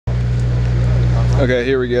Okay,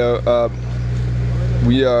 here we go.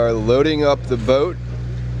 We are loading up the boat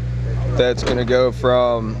that's going to go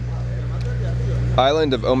from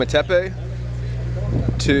island of Ometepe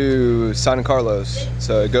to San Carlos.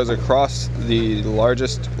 So it goes across the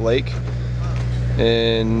largest lake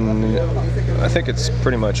in, I think it's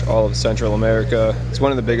pretty much all of Central America. It's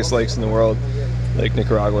one of the biggest lakes in the world, Lake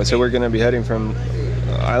Nicaragua. So we're going to be heading from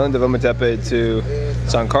island of Ometepe to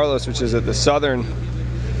San Carlos, which is at the southern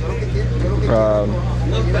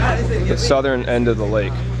end of the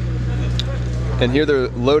lake. And here they're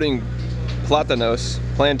loading plantains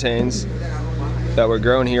that were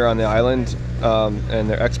grown here on the island, and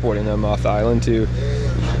they're exporting them off the island to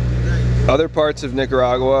other parts of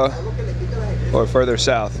Nicaragua or further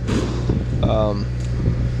south,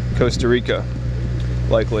 Costa Rica,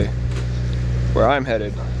 likely, where I'm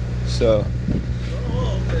headed. So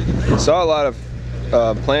I saw a lot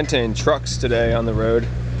of plantain trucks today on the road,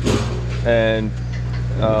 and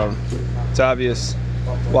it's obvious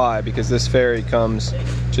why, because this ferry comes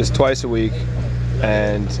just twice a week,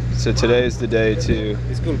 and so today is the day to...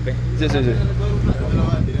 Disculpe. Sí, sí, sí.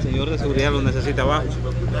 El señor de seguridad lo necesita abajo.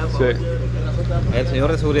 Sí. El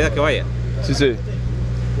señor de seguridad que vaya. Sí, sí.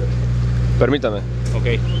 Permítame.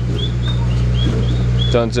 Ok.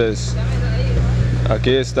 Entonces,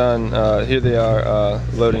 aquí están, here they are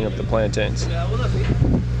loading up the plantains,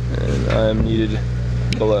 and I am needed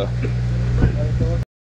below.